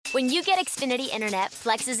When you get Xfinity Internet,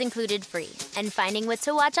 Flex is included free. And finding what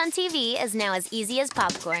to watch on TV is now as easy as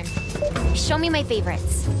popcorn. Show me my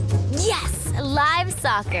favorites. Yes, live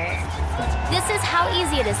soccer. This is how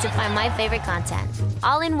easy it is to find my favorite content,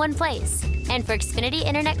 all in one place. And for Xfinity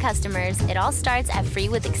Internet customers, it all starts at free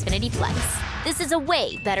with Xfinity Flex. This is a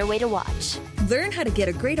way better way to watch. Learn how to get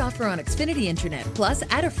a great offer on Xfinity Internet. Plus,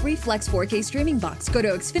 add a free Flex 4K streaming box. Go to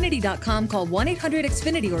Xfinity.com, call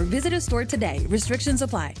 1-800-XFINITY, or visit a store today. Restrictions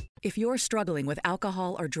apply. If you're struggling with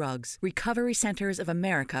alcohol or drugs, Recovery Centers of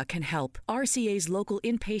America can help. RCA's local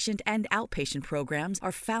inpatient and outpatient programs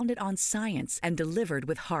are founded on science and delivered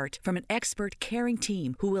with heart from an expert caring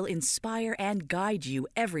team who will inspire and guide you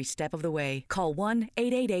every step of the way. Call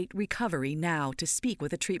 1-888-RECOVERY now to speak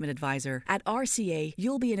with a treatment advisor. At RCA,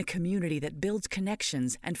 you'll be in a community that builds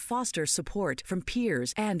connections and fosters support from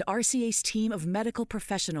peers and RCA's team of medical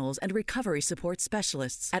professionals and recovery support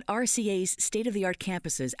specialists. At RCA's state-of-the-art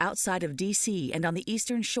campuses outside of D.C. and on the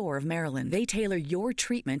Eastern Shore of Maryland, they tailor your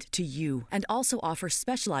treatment to you and also offer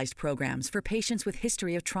specialized programs for patients with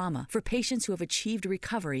history of trauma, for patients who have achieved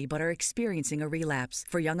recovery but are experiencing a relapse,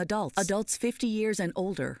 for young adults, adults 50 years and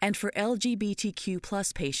older, and for LGBTQ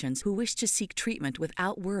plus patients who wish to seek treatment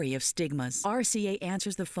without worry of stigmas. RCA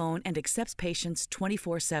answers the phone and accepts patients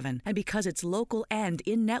 24/7. And because it's local and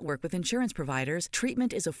in-network with insurance providers,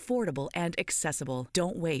 treatment is affordable and accessible.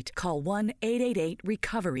 Don't wait. Call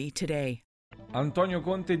 1-888-RECOVERY today. Antonio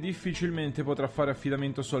Conte difficilmente potrà fare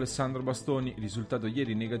affidamento su Alessandro Bastoni, risultato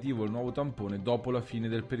ieri negativo il nuovo tampone dopo la fine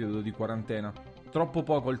del periodo di quarantena. Troppo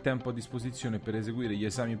poco il tempo a disposizione per eseguire gli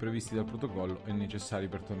esami previsti dal protocollo e necessari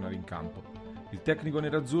per tornare in campo. Il tecnico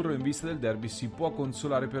nerazzurro in vista del derby si può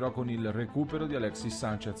consolare però con il recupero di Alexis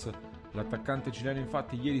Sanchez. L'attaccante cileno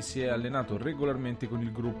infatti ieri si è allenato regolarmente con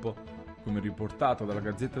il gruppo. Come riportato dalla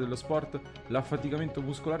Gazzetta dello Sport, l'affaticamento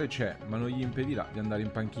muscolare c'è, ma non gli impedirà di andare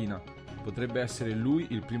in panchina. Potrebbe essere lui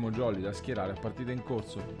il primo jolly da schierare a partita in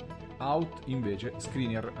corso. Out invece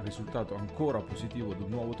Skriniar, risultato ancora positivo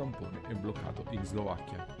d'un nuovo tampone e bloccato in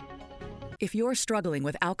Slovacchia. If you're struggling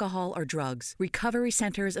with alcohol or drugs, Recovery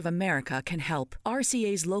Centers of America can help.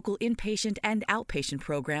 RCA's local inpatient and outpatient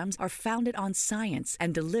programs are founded on science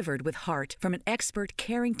and delivered with heart from an expert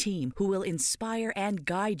caring team who will inspire and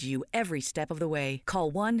guide you every step of the way.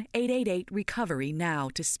 Call 1-888-RECOVERY now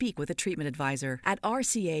to speak with a treatment advisor. At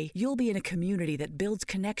RCA, you'll be in a community that builds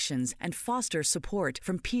connections and fosters support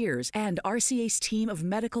from peers and RCA's team of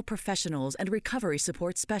medical professionals and recovery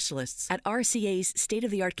support specialists. At RCA's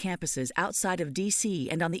state-of-the-art campuses outside of D.C.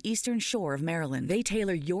 and on the Eastern Shore of Maryland, they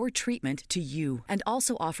tailor your treatment to you and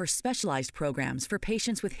also offer specialized programs for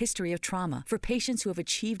patients with history of trauma, for patients who have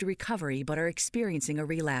achieved recovery but are experiencing a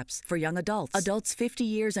relapse, for young adults, adults 50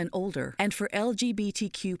 years and older, and for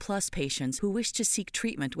LGBTQ plus patients who wish to seek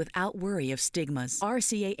treatment without worry of stigmas.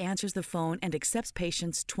 RCA answers the phone and accepts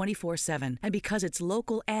patients 24/7. And because it's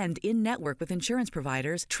local and in-network with insurance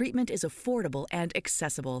providers, treatment is affordable and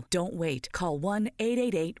accessible. Don't wait. Call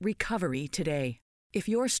 1-888-RECOVERY today. If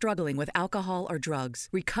you're struggling with alcohol or drugs,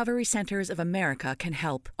 Recovery Centers of America can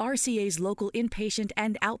help. RCA's local inpatient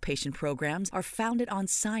and outpatient programs are founded on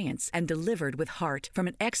science and delivered with heart from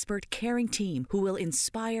an expert caring team who will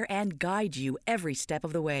inspire and guide you every step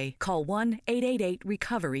of the way. Call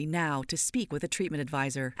 1-888-RECOVERY now to speak with a treatment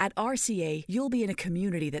advisor. At RCA, you'll be in a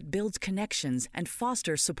community that builds connections and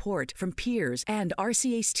fosters support from peers and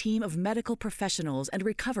RCA's team of medical professionals and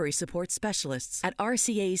recovery support specialists. At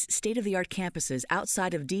RCA's state-of-the-art campuses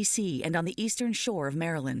outside of D.C. and on the Eastern Shore of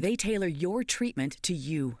Maryland, they tailor your treatment to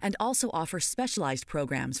you and also offer specialized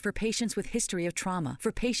programs for patients with history of trauma,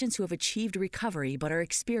 for patients who have achieved recovery but are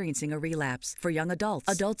experiencing a relapse, for young adults,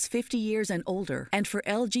 adults 50 years and older, and for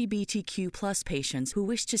LGBTQ plus patients who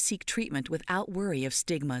wish to seek treatment without worry of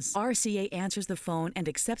stigmas. RCA answers the phone and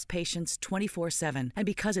accepts patients 24/7. And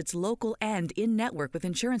because it's local and in-network with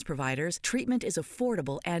insurance providers, treatment is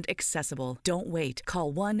affordable and accessible. Don't wait.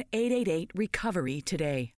 Call 1-888-RECOVERY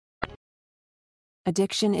today.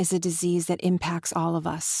 Addiction is a disease that impacts all of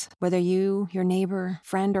us. Whether you, your neighbor,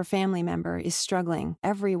 friend, or family member is struggling,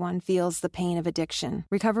 everyone feels the pain of addiction.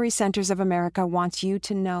 Recovery Centers of America wants you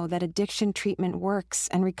to know that addiction treatment works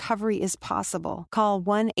and recovery is possible. Call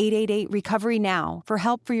 1-888-RECOVERY now for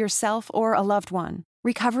help for yourself or a loved one.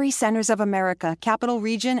 Recovery Centers of America, Capital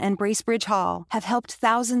Region, and Bracebridge Hall have helped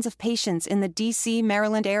thousands of patients in the D.C.,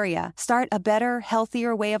 Maryland area start a better,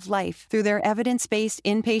 healthier way of life through their evidence-based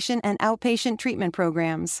inpatient and outpatient treatment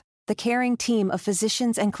programs. The caring team of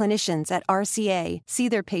physicians and clinicians at RCA see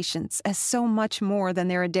their patients as so much more than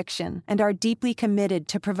their addiction and are deeply committed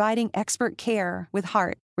to providing expert care with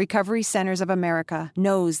heart. Recovery Centers of America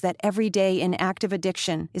knows that every day in active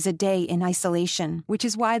addiction is a day in isolation, which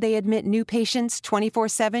is why they admit new patients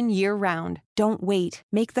 24/7 year-round. Don't wait.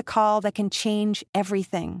 Make the call that can change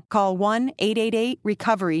everything. Call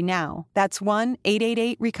 1-888-RECOVERY now. That's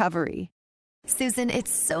 1-888-RECOVERY. Susan,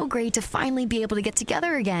 it's so great to finally be able to get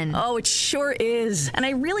together again. Oh, it sure is. And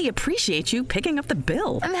I really appreciate you picking up the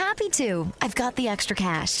bill. I'm happy to. I've got the extra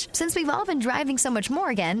cash. Since we've all been driving so much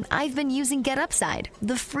more again, I've been using Get Upside,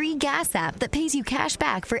 the free gas app that pays you cash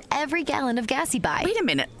back for every gallon of gas you buy. Wait a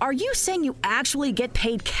minute. Are you saying you actually get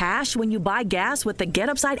paid cash when you buy gas with the Get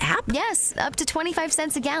Upside app? Yes, up to 25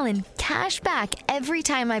 cents a gallon. Cash back every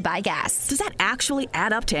time I buy gas. Does that actually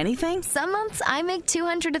add up to anything? Some months I make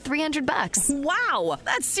 $200 to $300. Wow,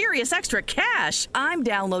 that's serious extra cash. I'm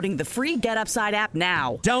downloading the free Get Upside app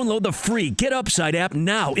now. Download the free Get Upside app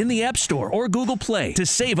now in the App Store or Google Play to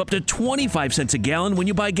save up to 25 cents a gallon when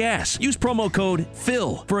you buy gas. Use promo code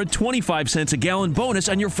PHIL for a 25 cents a gallon bonus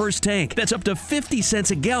on your first tank. That's up to 50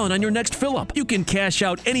 cents a gallon on your next fill-up. You can cash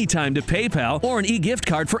out anytime to PayPal or an e-gift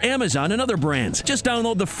card for Amazon and other brands. Just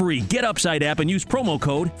download the free Get Upside app and use promo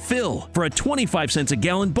code PHIL for a 25 cents a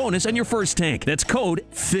gallon bonus on your first tank. That's code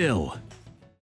PHIL.